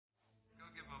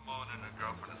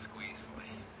a squeeze for you.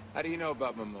 How do you know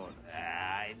about Mamona?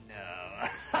 I know.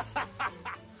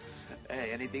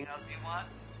 Hey, anything else you want?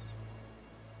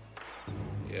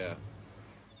 Yeah.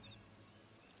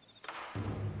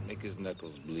 Make his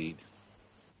knuckles bleed.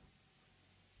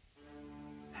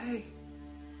 Hey,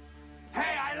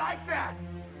 I like that!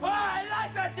 Oh, I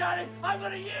like that, Johnny! I'm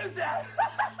gonna use that!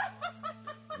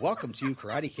 Welcome to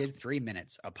Karate Kid 3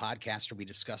 Minutes, a podcast where we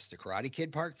discuss the Karate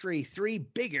Kid Part 3, 3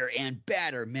 bigger and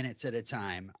badder minutes at a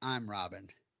time. I'm Robin.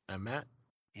 I'm Matt.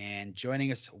 And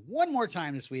joining us one more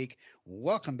time this week,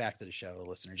 welcome back to the show,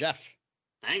 listener Jeff.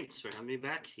 Thanks for having me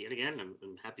back yet again.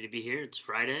 I'm happy to be here. It's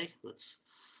Friday. That's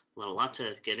a lot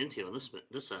to get into in this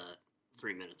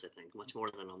 3 minutes, I think. Much more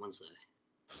than on Wednesday.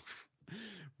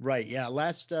 Right, yeah.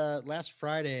 Last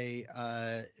Friday,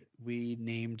 we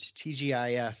named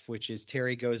TGIF, which is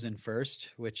Terry Goes In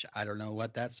First, which I don't know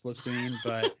what that's supposed to mean,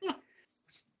 but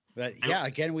yeah,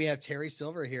 again, we have Terry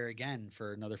Silver here again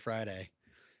for another Friday.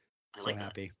 So like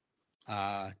happy.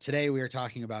 Today we are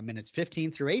talking about minutes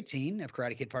 15 through 18 of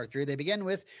Karate Kid Part 3. They begin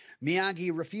with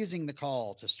Miyagi refusing the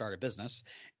call to start a business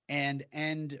and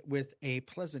end with a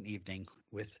pleasant evening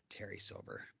with Terry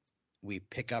Silver. We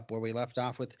pick up where we left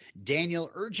off with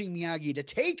Daniel urging Miyagi to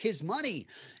take his money,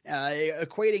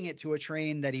 equating it to a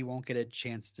train that he won't get a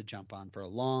chance to jump on for a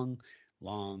long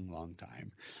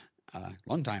time.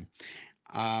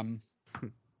 And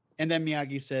then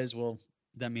Miyagi says, well,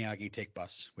 then Miyagi take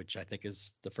bus, which I think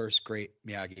is the first great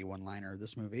Miyagi one-liner of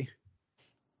this movie.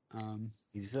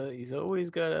 He's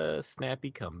always got a snappy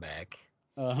comeback.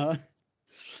 Uh-huh.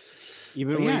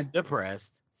 Even when he's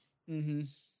depressed. Mm-hmm.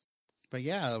 But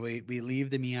yeah, we leave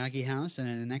the Miyagi house, and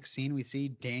in the next scene we see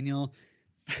Daniel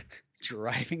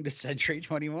driving to Century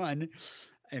 21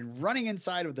 and running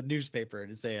inside with a newspaper in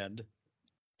his hand.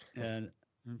 And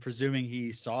I'm presuming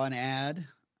he saw an ad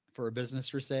for a business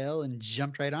for sale and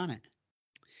jumped right on it.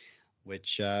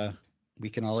 Which we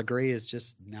can all agree is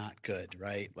just not good,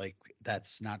 right? Like,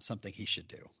 that's not something he should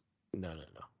do. No.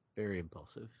 Very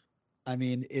impulsive. I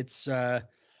mean, it's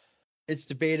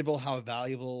debatable how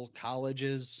valuable college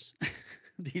is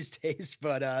these days,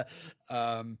 but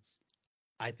I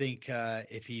think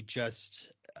if he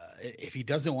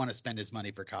doesn't want to spend his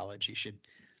money for college, he should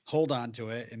hold on to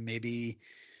it and maybe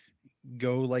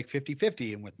go like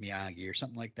 50-50 and with Miyagi or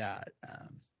something like that.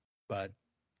 But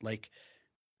like,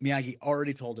 Miyagi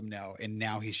already told him no, and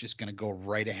now he's just going to go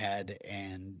right ahead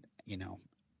and,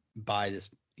 buy this,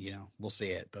 we'll see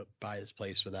it, but buy his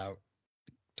place without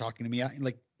talking to Miyagi.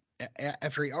 Like,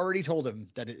 after he already told him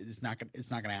that it's not going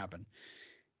to happen.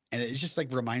 And it just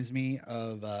like reminds me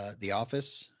of The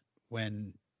Office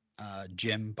when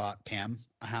Jim bought Pam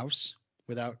a house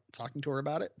without talking to her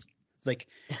about it. Like,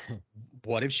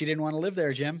 what if she didn't want to live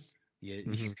there, Jim?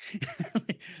 And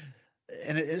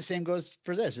the same goes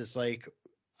for this. It's like,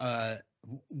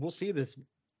 we'll see this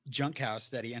junk house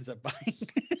that he ends up buying,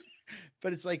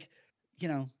 but it's like,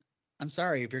 I'm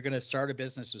sorry, if you're going to start a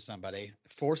business with somebody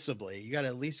forcibly, you got to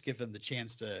at least give them the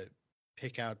chance to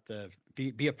pick out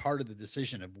be a part of the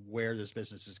decision of where this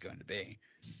business is going to be.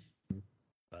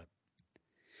 But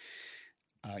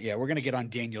yeah, we're going to get on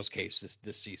Daniel's case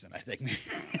this season, I think.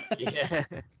 Yeah.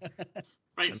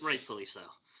 Rightfully so.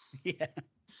 Yeah.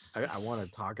 I want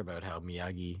to talk about how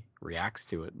Miyagi reacts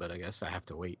to it, but I guess I have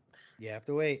to wait. You have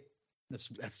to wait.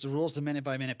 That's the rules of minute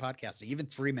by minute podcasting, even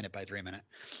 3 minute by 3 minute.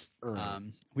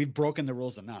 We've broken the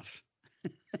rules enough.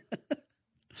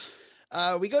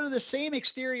 We go to the same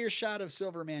exterior shot of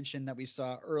Silver Mansion that we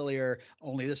saw earlier,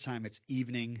 only this time it's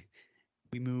evening.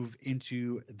 We move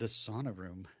into the sauna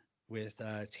room with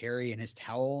Terry in his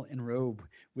towel and robe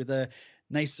with a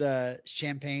nice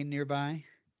champagne nearby.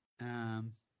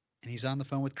 And he's on the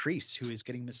phone with Kreese, who is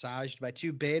getting massaged by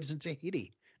two babes in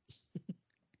Tahiti.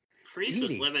 Kreese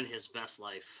is living his best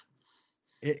life.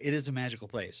 It is a magical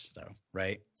place, though,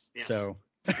 right? Yes. So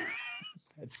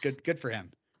it's good for him.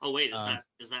 Oh wait,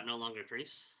 is that no longer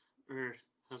Kreese, or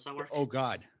how's that work? Oh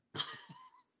God.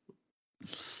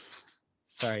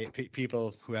 Sorry,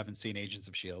 people who haven't seen Agents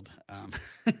of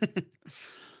S.H.I.E.L.D.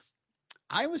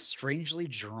 I was strangely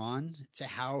drawn to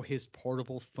how his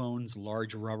portable phone's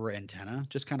large rubber antenna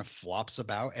just kind of flops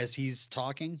about as he's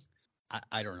talking.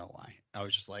 I don't know why. I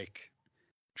was just like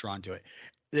drawn to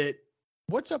it.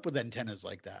 What's up with antennas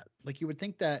like that? Like, you would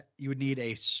think that you would need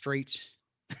a straight.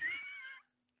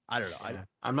 I don't know. Yeah.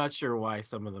 I'm not sure why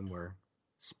some of them were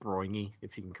springy,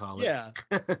 if you can call it. Yeah.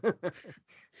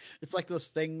 It's like those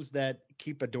things that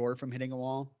keep a door from hitting a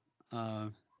wall.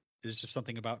 There's just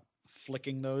something about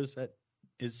flicking those that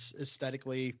is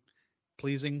aesthetically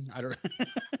pleasing. I don't know.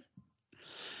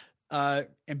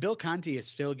 And Bill Conti is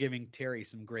still giving Terry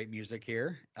some great music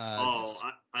here.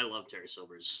 I love Terry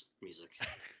Silver's music.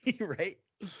 Right.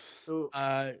 So,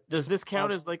 does this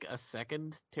count as like a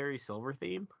second Terry Silver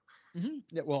theme? Mm-hmm.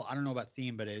 Yeah, well, I don't know about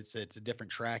theme, but it's a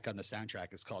different track on the soundtrack.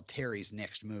 It's called Terry's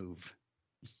Next Move.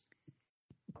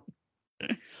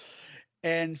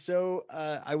 And so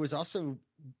I was also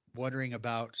wondering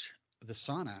about the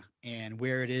sauna and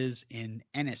where it is in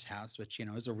Ennis House, which,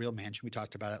 is a real mansion. We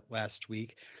talked about it last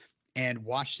week, and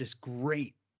watched this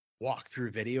great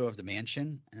walkthrough video of the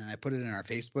mansion. And I put it in our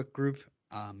Facebook group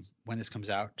when this comes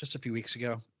out just a few weeks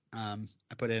ago. I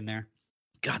put it in there.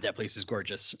 God, that place is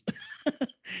gorgeous.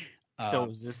 So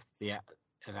is this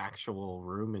an actual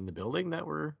room in the building that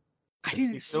we're? I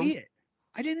didn't see it.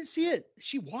 I didn't see it.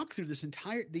 She walked through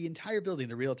the entire building.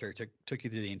 The realtor took you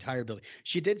through the entire building.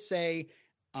 She did say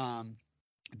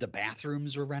the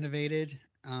bathrooms were renovated,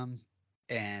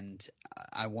 and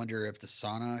I wonder if the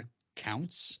sauna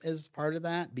counts as part of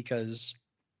that because,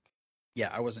 yeah,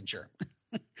 I wasn't sure.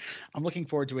 I'm looking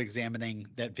forward to examining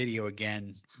that video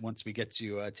again once we get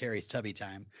to Terry's Tubby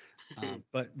time.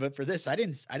 But for this, I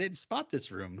didn't spot this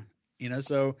room,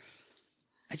 so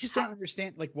I just don't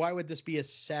understand. Like, why would this be a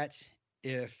set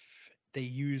if they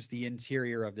use the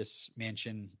interior of this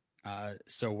mansion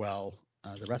so well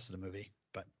the rest of the movie?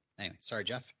 But anyway, sorry,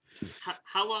 Jeff.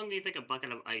 How long do you think a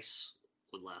bucket of ice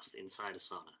would last inside a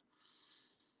sauna?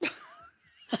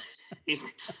 He's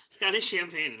got his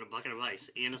champagne in a bucket of ice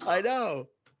in a sauna. I know.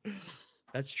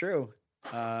 That's true.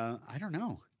 I don't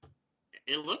know.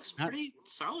 It looks pretty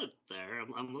solid there.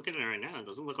 I'm looking at it right now. It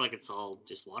doesn't look like it's all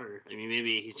just water. I mean,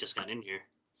 maybe he's just got in here.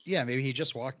 Yeah, maybe he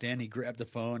just walked in, he grabbed the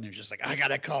phone, and was just like, I got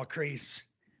to call Kreese.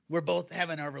 We're both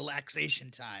having our relaxation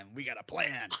time. We got a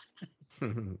plan.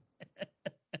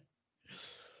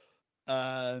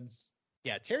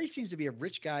 Yeah, Terry seems to be a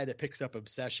rich guy that picks up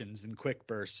obsessions in quick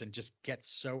bursts and just gets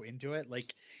so into it.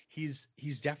 Like, he's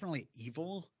definitely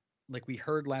evil. Like, we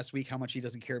heard last week how much he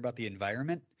doesn't care about the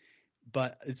environment.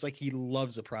 But it's like he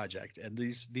loves a project, and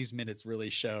these minutes really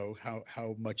show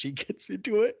how much he gets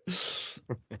into it.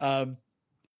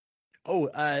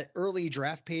 Early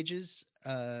draft pages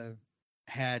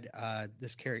had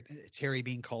this character Terry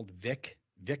being called Vic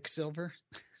Silver.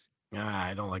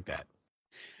 I don't like that.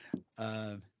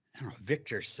 I don't know.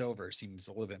 Victor Silver seems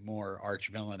a little bit more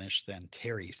arch villainish than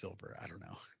Terry Silver. I don't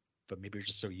know, but maybe we're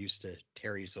just so used to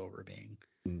Terry Silver being.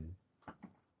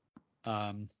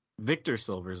 Victor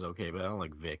Silver's okay, but I don't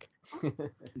like Vic.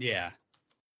 Yeah,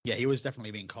 he was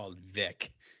definitely being called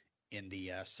Vic in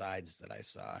the sides that I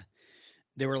saw.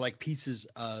 There were like pieces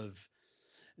of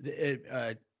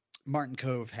Martin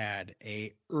Cove had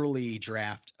a early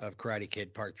draft of Karate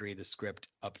Kid Part 3, the script,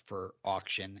 up for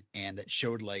auction, and it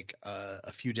showed like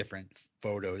a few different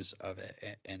photos of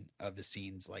it and of the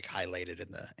scenes like highlighted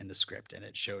in the script, and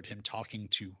it showed him talking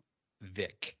to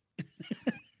Vic.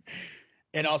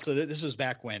 And also, this was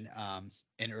back when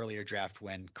an earlier draft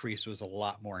when Kreese was a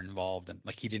lot more involved, and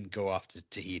like he didn't go off to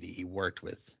Tahiti. He worked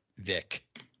with Vic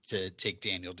to take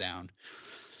Daniel down,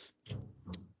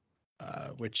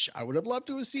 which I would have loved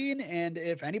to have seen. And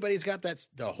if anybody's got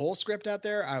the whole script out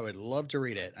there, I would love to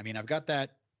read it. I mean, I've got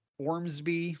that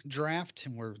Ormsby draft,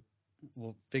 and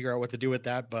we'll figure out what to do with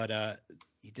that. But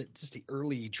just the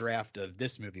early draft of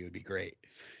this movie would be great.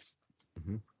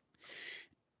 Mm-hmm.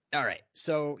 All right,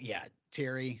 so yeah.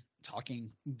 Terry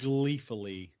talking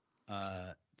gleefully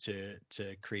to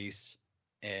Kreese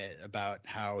about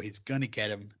how he's gonna get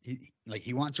him.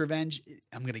 He wants revenge.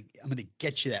 I'm gonna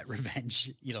get you that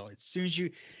revenge.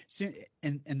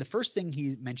 And the first thing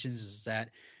he mentions is that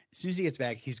as soon as he gets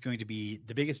back, he's going to be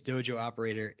the biggest dojo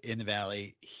operator in the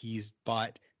valley. He's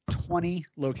bought 20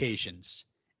 locations,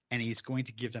 and he's going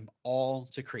to give them all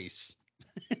to Kreese.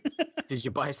 Did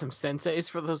you buy some senseis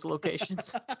for those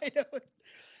locations? I know.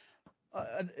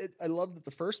 I love that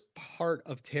the first part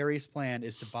of Terry's plan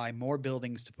is to buy more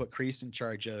buildings to put Kreese in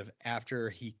charge of after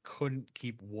he couldn't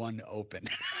keep one open.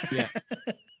 Yeah.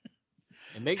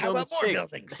 And make no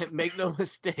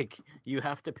mistake, you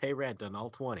have to pay rent on all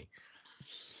 20.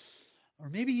 Or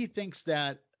maybe he thinks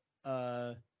that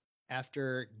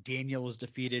after Daniel is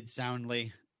defeated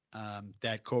soundly,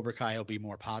 that Cobra Kai will be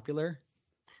more popular.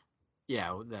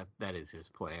 Yeah, that is his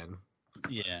plan.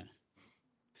 Yeah.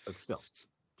 But still.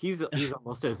 He's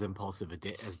almost as impulsive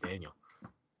as Daniel.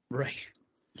 Right.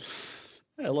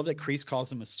 I love that Kreese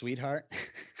calls him a sweetheart.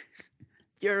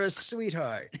 You're a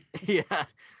sweetheart. Yeah.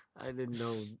 I didn't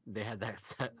know they had that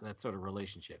sort of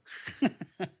relationship.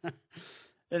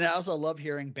 And I also love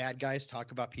hearing bad guys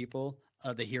talk about people,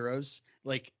 the heroes.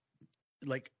 Like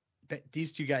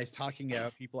these two guys talking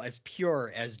about people as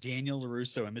pure as Daniel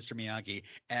LaRusso and Mr. Miyagi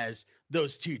as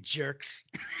those two jerks.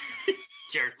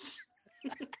 Jerks.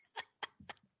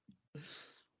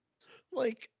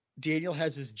 Like, Daniel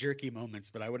has his jerky moments,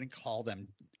 but I wouldn't call them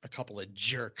a couple of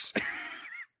jerks.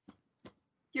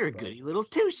 You're a goody little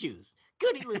two shoes.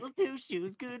 Goody little two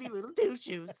shoes. Goody little two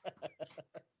shoes.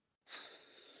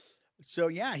 So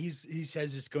yeah, he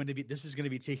says this is going to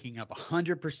be taking up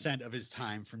 100% of his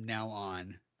time from now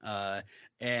on.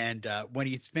 And when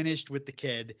he's finished with the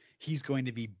kid, he's going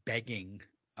to be begging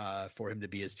for him to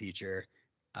be his teacher.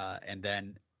 And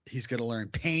then he's going to learn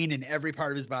pain in every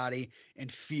part of his body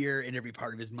and fear in every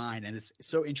part of his mind. And it's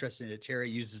so interesting that Terry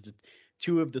uses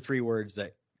two of the three words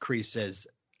that Kreese says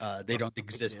they don't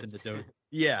exist in the dojo.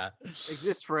 Yeah.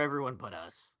 Exist for everyone but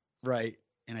us. Right.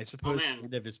 And I suppose at the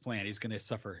end of his plan, he's going to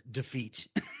suffer defeat,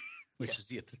 which is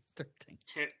the third thing.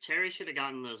 Terry should have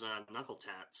gotten those knuckle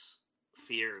tats.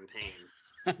 Fear and pain.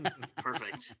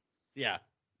 Perfect. Yeah,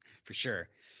 for sure.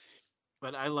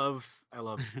 But I love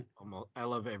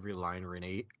every line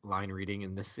reading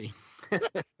in this scene. Oh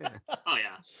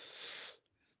yeah.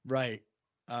 Right.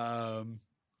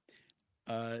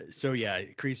 So yeah,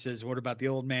 Kreese says, "What about the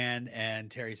old man?" And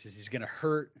Terry says he's going to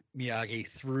hurt Miyagi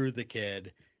through the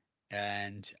kid.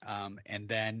 And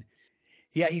then,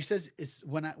 yeah, he says it's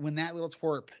when that little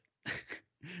twerp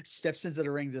steps into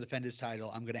the ring to defend his title,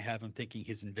 I'm going to have him thinking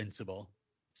he's invincible.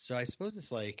 So I suppose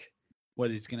it's like what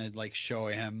he's going to like show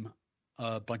him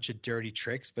a bunch of dirty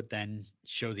tricks, but then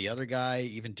show the other guy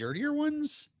even dirtier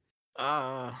ones.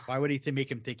 Why would he make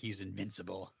him think he's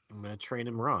invincible? I'm going to train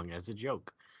him wrong as a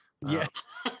joke. Yeah.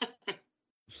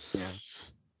 Yeah.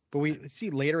 But we see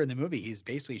later in the movie, he's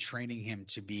basically training him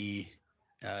to be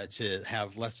to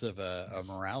have less of a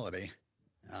morality.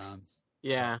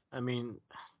 Yeah, I mean,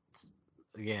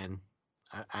 again,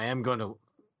 I am going to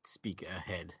speak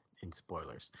ahead in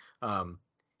spoilers.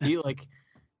 He's like,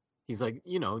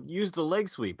 use the leg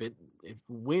sweep. It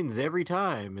wins every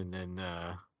time, and then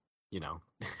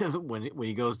when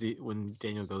Daniel goes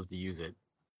to use it,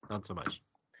 not so much.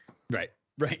 Right.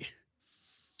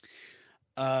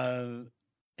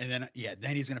 And then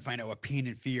he's going to find out what pain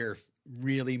and fear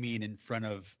really mean in front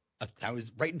of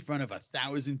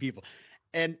 1,000 people.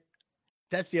 And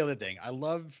that's the other thing. I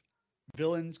love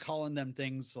villains calling them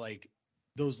things like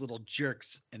those little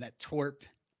jerks and that twerp.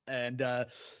 And,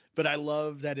 but I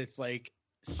love that it's like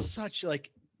such like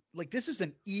this is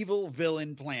an evil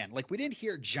villain plan. Like we didn't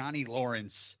hear Johnny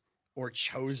Lawrence or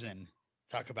Chosen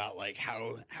talk about like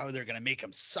how they're going to make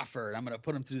him suffer. And I'm going to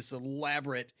put him through this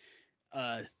elaborate,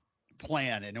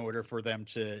 plan in order for them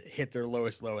to hit their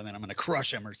lowest low, and then I'm going to crush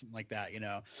them or something like that.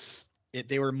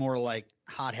 They were more like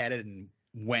hot-headed and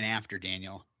went after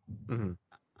Daniel. Mm-hmm.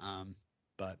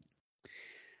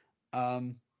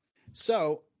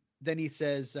 So then he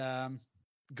says,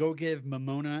 go give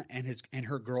Momona and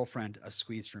her girlfriend a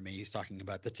squeeze for me. He's talking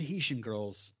about the Tahitian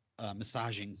girls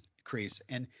massaging Kreese.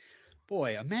 And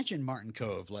boy, imagine Martin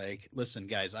Kove. Like, listen,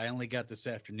 guys, I only got this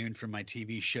afternoon from my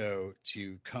TV show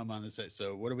to come on the set.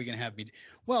 So what are we going to have me do?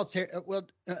 Well,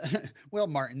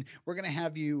 Martin, we're going to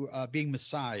have you being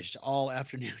massaged all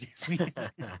afternoon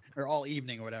or all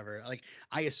evening or whatever. Like,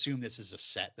 I assume this is a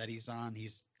set that he's on.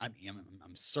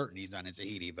 I'm certain he's not in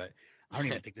Tahiti, but I don't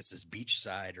even think this is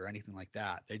beachside or anything like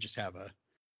that. They just have a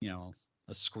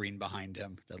screen behind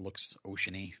him that looks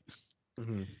oceany.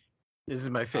 Mm-hmm. This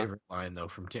is my favorite line, though,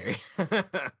 from Terry.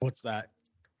 What's that?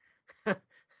 What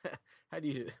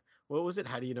was it?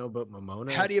 How do you know about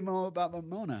Momona? How do you know about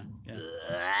Momona? Yeah.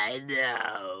 I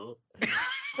know.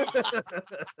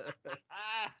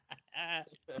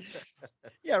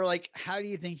 Yeah, like, how do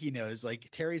you think he knows? Like,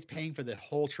 Terry's paying for the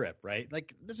whole trip, right?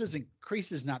 Like,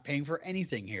 Kreese is not paying for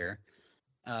anything here.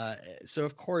 So,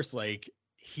 of course, like,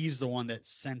 he's the one that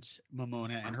sent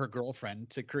Momona and her girlfriend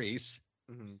to Kreese.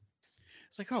 Mm-hmm.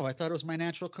 It's like, oh, I thought it was my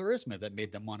natural charisma that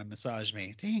made them want to massage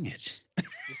me. Dang it.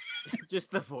 Just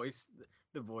the voice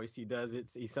he does.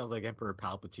 He sounds like Emperor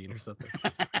Palpatine or something.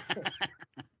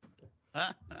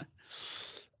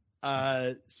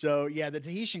 So yeah, the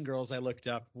Tahitian girls I looked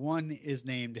up, one is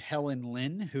named Helen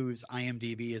Lynn, whose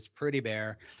IMDb is pretty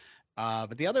bare.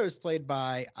 But the other is played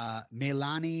by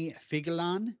Melanie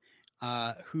Figelan,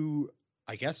 who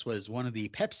I guess was one of the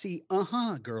Pepsi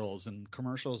girls in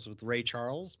commercials with Ray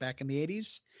Charles back in the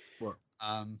 80s. What?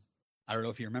 I don't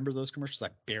know if you remember those commercials. I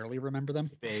barely remember them.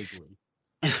 Vaguely.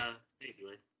 Yeah,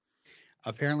 vaguely.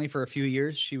 Apparently for a few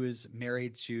years she was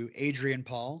married to Adrian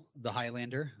Paul, the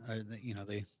Highlander,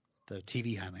 the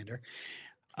TV Highlander.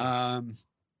 And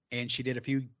she did a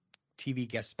few TV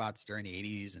guest spots during the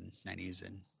 80s and 90s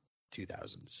and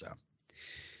 2000s. So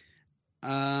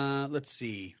let's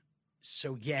see.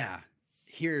 So yeah,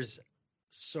 here's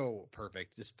so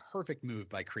perfect. This perfect move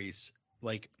by Kreese.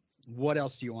 Like, what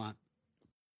else do you want?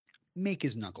 Make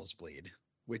his knuckles bleed,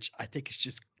 which I think is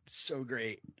just so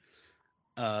great.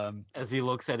 As he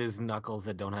looks at his knuckles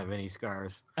that don't have any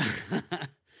scars.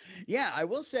 Yeah, I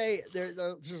will say there's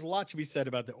a lot to be said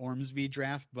about the Ormsby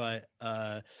draft, but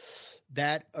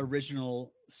that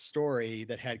original story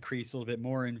that had Kreese a little bit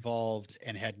more involved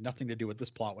and had nothing to do with this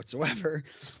plot whatsoever,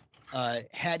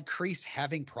 had Kreese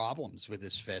having problems with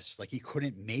his fists. Like, he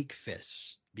couldn't make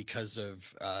fists because of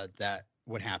that,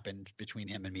 what happened between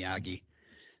him and Miyagi.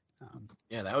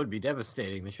 Yeah, that would be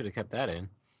devastating. They should have kept that in.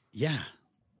 Yeah.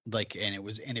 Like, and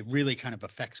it really kind of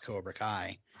affects Cobra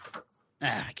Kai.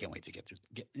 I can't wait to get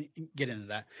into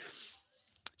that.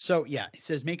 So yeah, it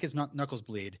says make his knuckles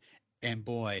bleed, and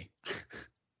boy,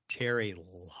 Terry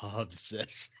loves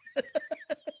this.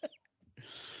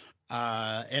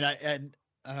 You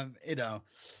know,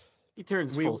 He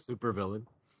turns full supervillain.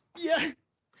 yeah.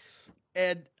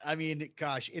 And I mean,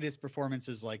 gosh, it is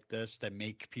performances like this that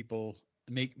make people,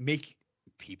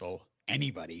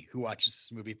 anybody who watches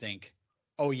this movie think,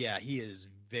 oh yeah, he is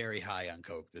very high on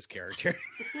coke, this character.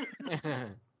 I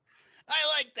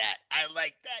like that,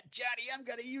 Johnny. I'm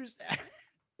gonna use that.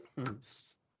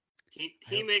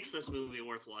 He makes this movie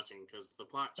worth watching because the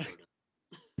plot showed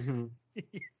up.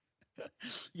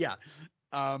 Yeah.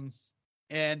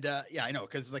 Yeah, I know,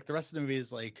 because like the rest of the movie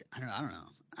is like, I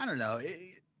don't know.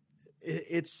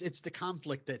 It's the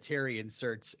conflict that Terry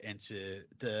inserts into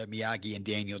the Miyagi and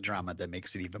Daniel drama that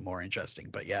makes it even more interesting.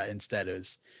 But yeah, instead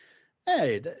is,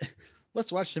 hey,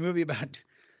 let's watch the movie about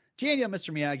Daniel and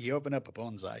Mr. Miyagi open up a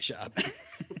bonsai shop.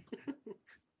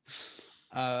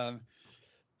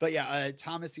 But yeah,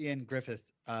 Thomas Ian Griffith,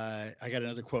 I got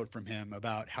another quote from him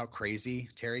about how crazy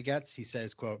Terry gets. He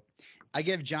says, quote, I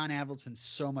give John Avildsen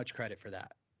so much credit for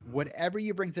that. Whatever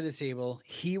you bring to the table,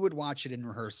 he would watch it in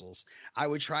rehearsals. I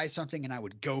would try something and I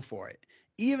would go for it,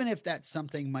 even if that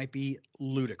something might be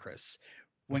ludicrous.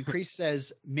 When Kreese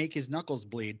says, make his knuckles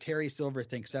bleed, Terry Silver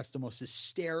thinks that's the most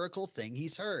hysterical thing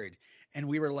he's heard. And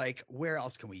we were like, where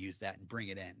else can we use that and bring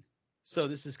it in? So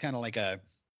this is kind of like a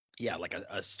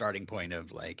starting point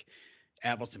of like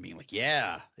Avildsen being like,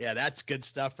 yeah, that's good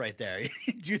stuff right there.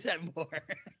 Do that more.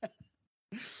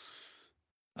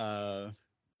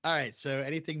 All right. So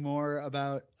anything more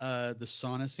about the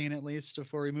sauna scene, at least,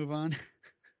 before we move on?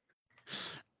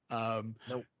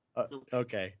 Nope.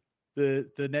 Okay.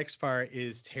 The next part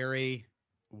is Terry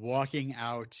walking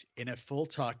out in a full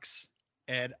tux,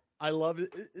 and I love it.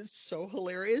 It's so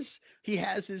hilarious. He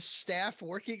has his staff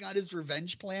working on his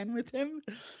revenge plan with him.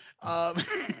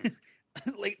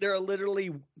 Like, there are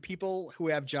literally people who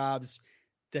have jobs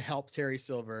to help Terry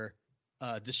Silver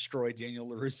destroy Daniel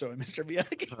LaRusso and Mr.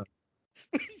 Miyagi.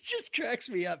 It just cracks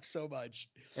me up so much.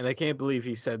 And I can't believe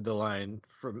he said the line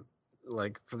for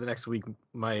the next week,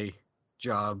 my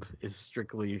job is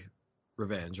strictly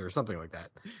revenge or something like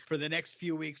that. For the next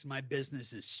few weeks, my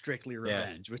business is strictly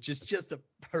revenge, which is just a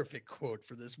perfect quote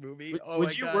for this movie.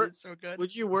 It's so good.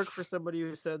 Would you work for somebody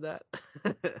who said that?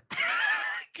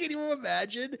 Can you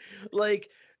imagine? Like,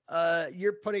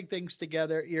 you're putting things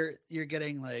together. You're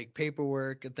getting like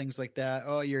paperwork and things like that.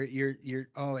 Oh,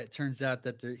 it turns out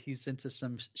that he's into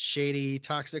some shady,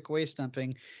 toxic waste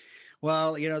dumping.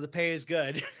 Well, the pay is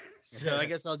good, so I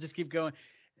guess I'll just keep going.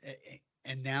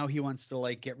 And now he wants to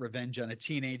like get revenge on a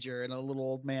teenager and a little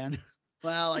old man.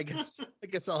 Well, I guess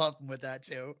I'll help him with that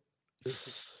too.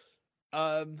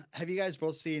 Have you guys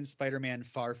both seen Spider-Man: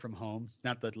 Far From Home?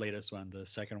 Not the latest one, the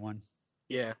second one.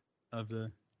 Yeah.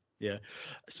 Yeah.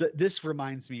 So this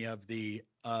reminds me of the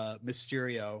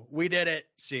Mysterio "We did it"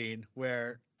 scene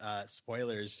where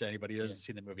spoilers to anybody who hasn't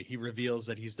seen the movie. He reveals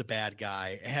that he's the bad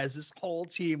guy. It has this whole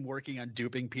team working on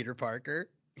duping Peter Parker.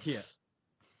 Yeah.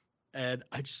 And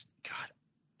I just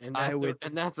and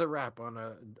that's a wrap on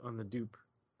the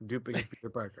duping Peter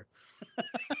Parker.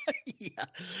 Yeah.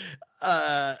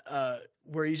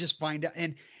 Where you just find out,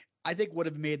 and I think what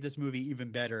have made this movie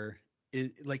even better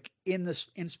is like in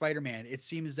Spider-Man, it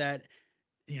seems that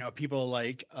people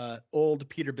like old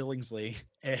Peter Billingsley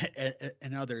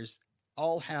and others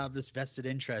all have this vested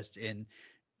interest in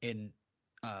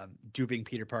duping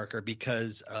Peter Parker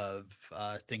because of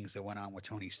things that went on with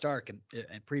Tony Stark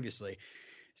and previously.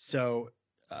 So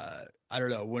I don't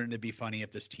know. Wouldn't it be funny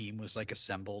if this team was like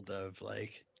assembled of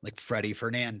like Freddie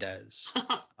Fernandez,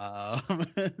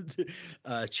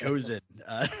 Chosen,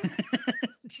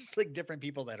 just like different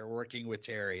people that are working with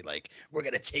Terry. Like, we're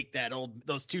gonna take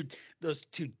those two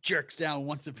jerks down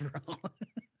once and for all.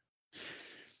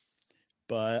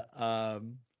 But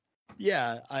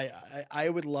yeah, I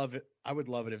would love it. I would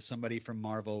love it if somebody from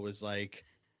Marvel was like,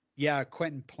 Yeah,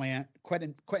 Quentin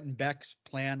Beck's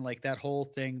plan, like that whole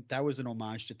thing, that was an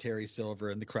homage to Terry Silver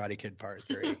and the Karate Kid Part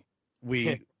 3.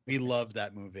 We love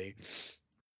that movie.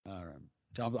 All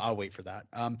right. I'll wait for that.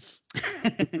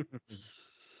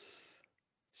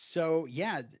 So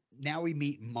yeah, now we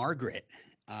meet Margaret,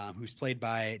 who's played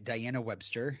by Diana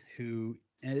Webster, who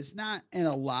is not in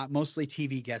a lot, mostly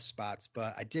TV guest spots,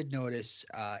 but I did notice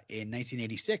in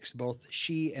 1986, both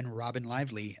she and Robin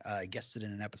Lively guested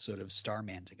in an episode of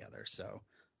Starman together. So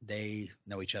they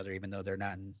know each other, even though they're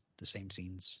not in the same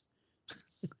scenes.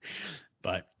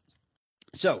 But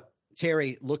so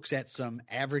Terry looks at some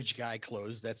average guy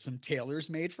clothes that some tailors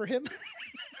made for him.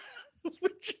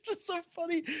 Which is just so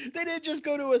funny. They didn't just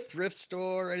go to a thrift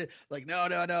store and like, no.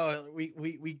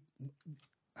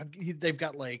 They've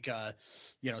got like,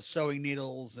 sewing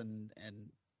needles and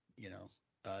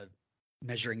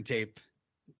measuring tape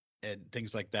and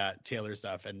things like that, tailor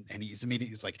stuff. And he's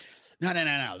immediately like, no,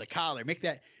 the collar,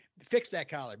 fix that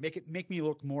collar, make me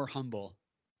look more humble.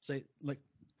 So like,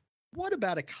 what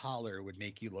about a collar would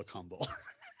make you look humble?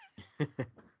 I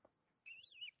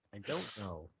don't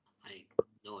know. I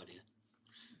no idea.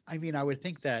 I mean, I would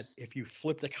think that if you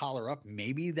flip the collar up,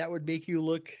 maybe that would make you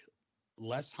look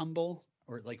less humble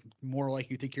or like more like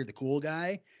you think you're the cool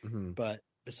guy. Mm-hmm. But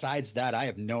besides that, I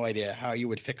have no idea how you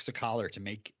would fix a collar to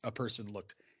make a person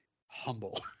look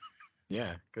humble.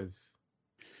 Yeah, because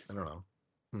I don't know.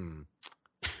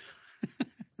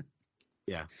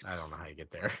 Yeah, I don't know how you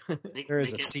get there. There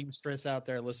is a seamstress out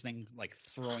there listening, like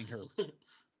throwing her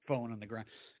phone on the ground.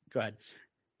 Go ahead.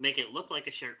 Make it look like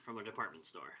a shirt from a department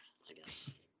store, I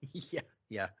guess.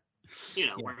 Yeah.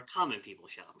 Where common people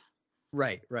shop.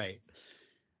 Right.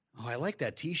 Oh, I like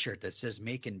that T-shirt that says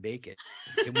 "Making Bacon."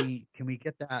 Can we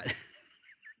get that?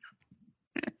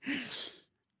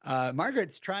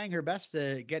 Margaret's trying her best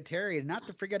to get Terry not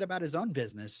to forget about his own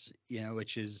business,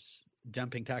 which is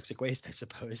dumping toxic waste, I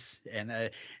suppose.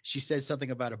 And she says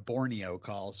something about a Borneo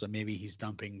call, so maybe he's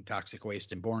dumping toxic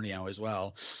waste in Borneo as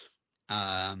well.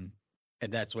 And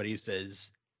that's what he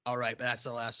says. All right, but that's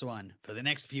the last one. For the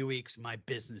next few weeks, my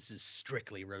business is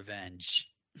strictly revenge.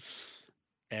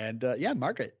 And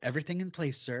Margaret, everything in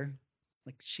place, sir.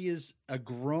 Like, she is a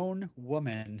grown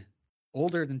woman,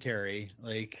 older than Terry,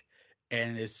 like,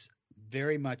 and is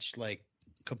very much like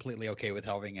completely okay with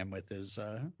helping him with his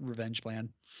revenge plan.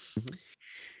 Mm-hmm.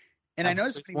 And I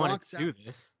noticed when he walks out, do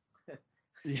this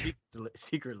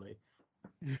secretly.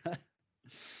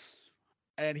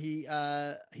 And he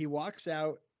walks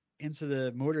out into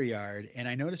the motor yard, and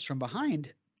I noticed from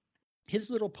behind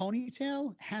his little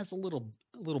ponytail has a little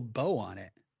bow on it.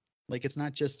 Like, it's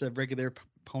not just a regular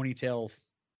ponytail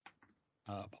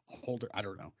holder. I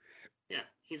don't know. Yeah,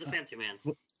 he's a fancy man.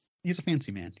 He's a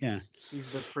fancy man. Yeah. He's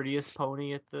the prettiest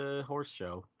pony at the horse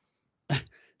show.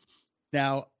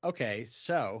 Now, okay,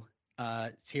 so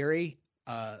Terry,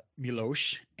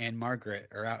 Milosh, and Margaret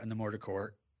are out in the motor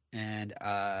court, and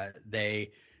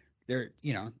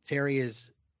Terry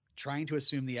is trying to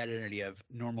assume the identity of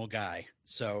normal guy.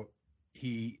 So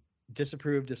he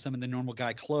disapproved of some of the normal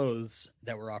guy clothes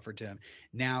that were offered to him.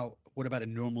 Now, what about a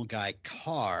normal guy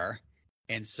car?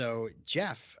 And so,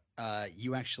 Jeff,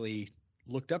 you actually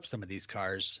looked up some of these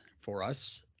cars for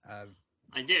us.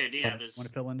 I did, yeah.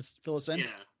 Want to fill us in? Yeah,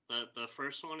 the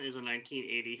first one is a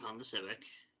 1980 Honda Civic,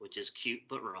 which is cute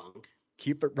but wrong.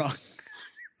 Cute but wrong.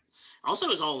 Also,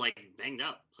 is all like banged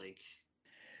up, like.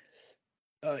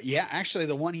 Yeah, actually,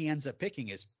 the one he ends up picking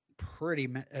is pretty.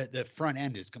 The front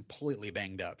end is completely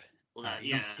banged up. Well,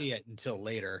 you don't see it until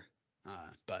later,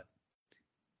 but.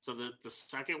 So the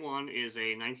second one is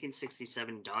a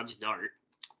 1967 Dodge Dart.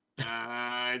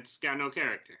 It's got no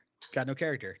character. Got no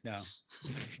character. No.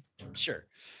 Sure.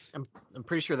 I'm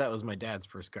pretty sure that was my dad's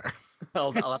first car.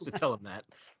 I'll have to tell him that.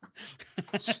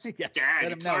 Yeah, Dad,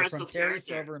 let him know from Terry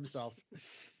Silver himself.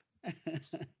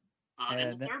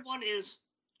 And the third one is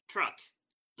truck.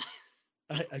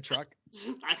 A truck?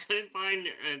 I couldn't find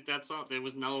that's all. There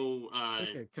was no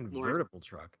like a convertible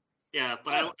truck. Yeah,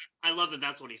 but I love that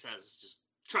that's what he says. It's just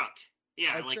truck.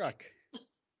 Yeah, a truck.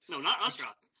 No, not a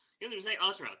truck. He doesn't even say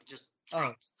a truck. Just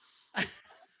truck.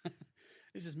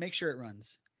 Just make sure it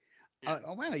runs. Yeah.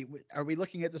 Wow, are we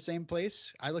looking at the same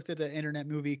place? I looked at the Internet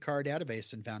Movie Car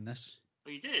Database and found this. Oh,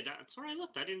 you did? That's where I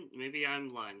looked. I didn't. Maybe I'm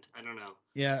blind. I don't know.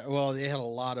 Yeah, well, they had a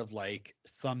lot of like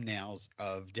thumbnails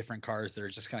of different cars that are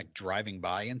just kind of driving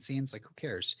by and scenes. Like, who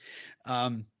cares?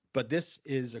 But this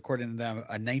is, according to them,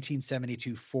 a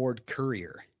 1972 Ford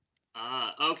Courier.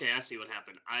 Okay, I see what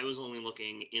happened. I was only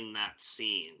looking in that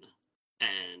scene,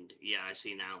 and yeah, I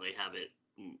see now they have it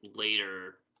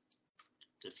later.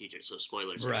 The future, so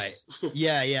spoilers. Right.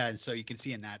 Yeah, and so you can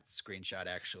see in that screenshot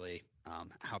actually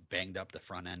how banged up the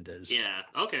front end is. Yeah.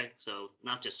 Okay. So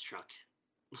not just a truck.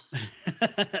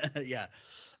 Yeah,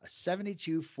 a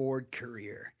 72 Ford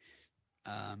Courier.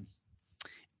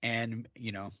 And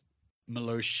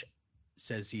Milosh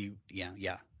says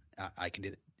I can do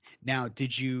that. Now,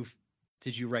 did you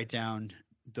write down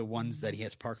the ones that he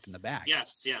has parked in the back?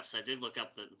 Yes. I did look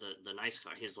up the nice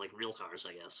car, his like real cars,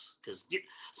 I guess.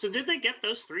 So did they get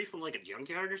those 3 from like a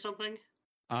junkyard or something?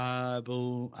 I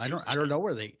don't know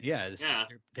where they. Yeah.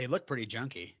 They look pretty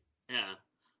junky. Yeah.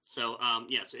 So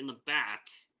so in the back,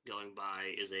 going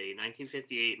by, is a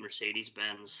 1958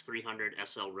 Mercedes-Benz 300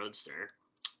 SL Roadster,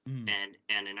 and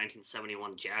a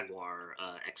 1971 Jaguar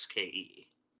XKE.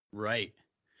 Right.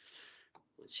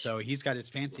 So he's got his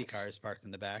fancy cars parked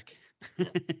in the back. Yeah.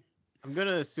 I'm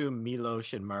gonna assume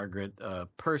Milosh and Margaret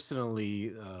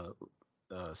personally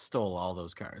stole all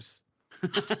those cars.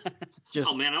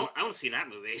 Oh man, I want to see that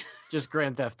movie. Just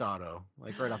Grand Theft Auto,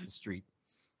 like right off the street.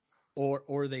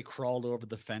 Or they crawled over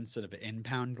the fence of an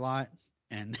impound lot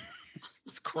and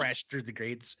it's crashed through the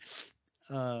grates.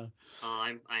 I'm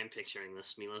picturing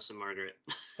this, Milos and Margaret.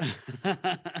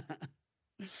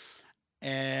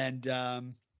 And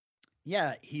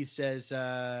he says,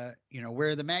 where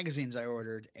are the magazines I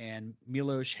ordered? And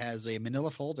Milos has a manila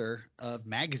folder of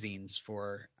magazines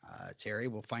for Terry.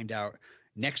 We'll find out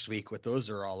next week what those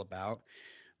are all about.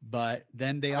 But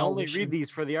then they I only read these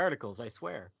for the articles, I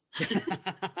swear.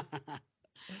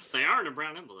 They are in a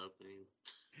brown envelope. I mean.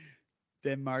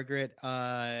 Then Margaret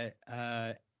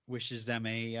wishes him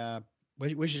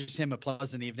a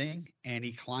pleasant evening, and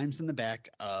he climbs in the back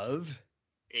of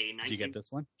did you get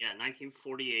this one? Yeah,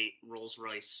 1948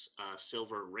 Rolls-Royce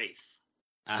Silver Wraith.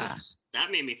 Ah. That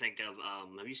made me think of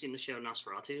have you seen the show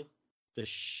Nosferatu? The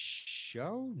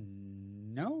show?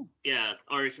 No. Yeah,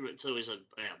 so it was a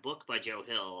book by Joe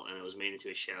Hill, and it was made into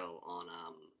a show on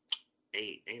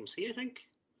AMC, I think.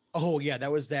 Oh yeah,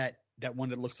 that was that one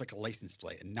that looks like a license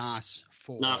plate.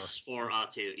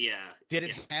 Nosferatu, yeah. Did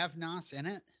it have Nos in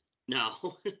it?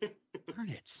 No. Darn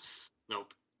it.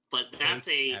 Nope. But that's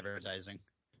advertising.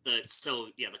 The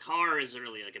car is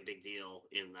really like a big deal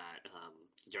in that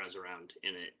he drives around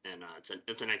in it, and it's a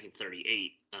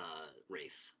 1938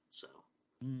 Wraith. So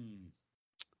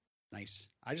nice.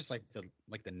 I just like the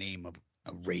name of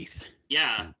a Wraith.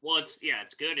 Yeah, well, it's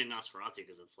good in Nosferatu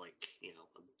because it's like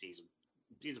he's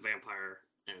a vampire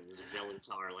and he's a villain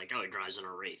car. Like he drives in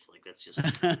a Wraith. Like that's just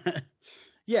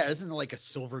yeah. Isn't it like a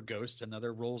Silver Ghost,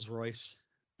 another Rolls Royce?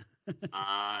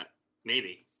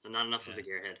 Maybe. I'm not enough of a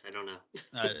gearhead. I don't know.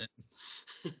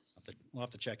 We'll have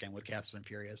to check in with Cast and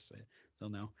Furious. They'll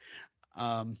know.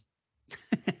 And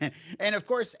of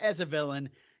course, as a villain,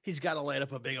 he's got to light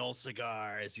up a big old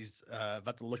cigar as he's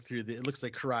about to look through it looks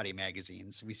like karate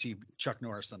magazines. We see Chuck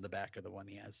Norris on the back of the one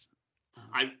he has.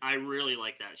 I really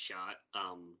like that shot.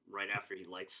 Right after he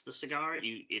lights the cigar,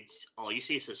 it's all you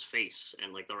see is his face,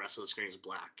 and like the rest of the screen is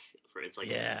black. It's like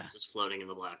it's just floating in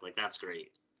the black. Like that's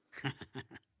great.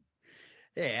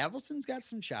 Hey, Avildsen's got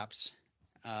some chops.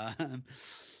 And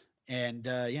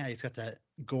he's got that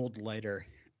gold lighter.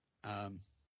 I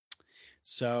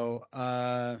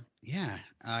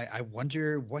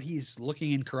wonder what he's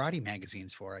looking in karate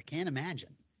magazines for. I can't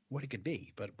imagine what it could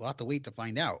be, but we'll have to wait to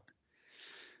find out.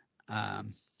 How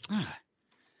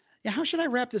should I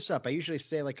wrap this up? I usually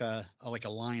say like a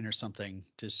line or something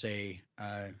to say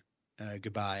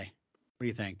goodbye. What do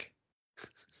you think?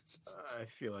 I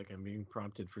feel like I'm being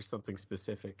prompted for something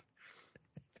specific.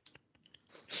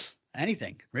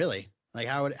 Anything, really. Like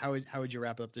how would you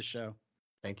wrap up this show?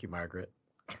 Thank you, Margaret.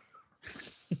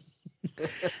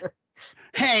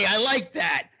 Hey, I like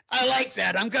that.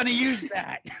 I'm going to use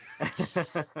that.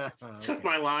 Took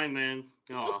my line, man.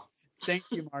 Oh. Thank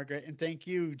you, Margaret, and thank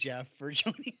you, Jeff, for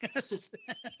joining us.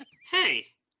 Hey,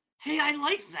 I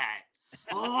like that.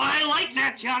 Oh, I like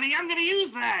that, Johnny. I'm going to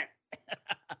use that.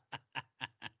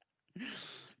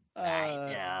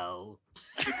 I know.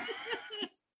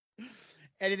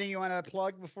 Anything you want to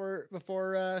plug before?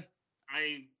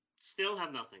 I still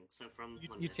have nothing. So from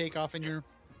you take off in your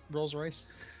Rolls Royce.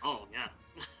 Oh yeah.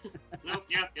 Nope.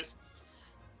 Yeah. Just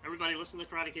everybody listen to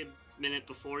Karate Kid Minute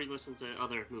before you listen to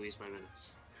other movies by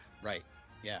minutes. Right.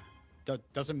 Yeah.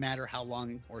 Doesn't matter how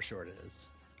long or short it is.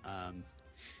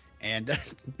 And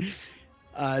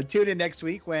tune in next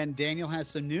week when Daniel has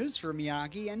some news for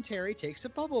Miyagi and Terry takes a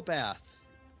bubble bath.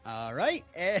 All right.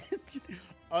 And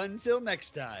until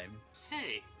next time.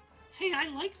 Hey, I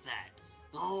like that.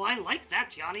 Oh, I like that,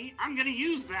 Johnny. I'm going to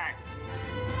use that.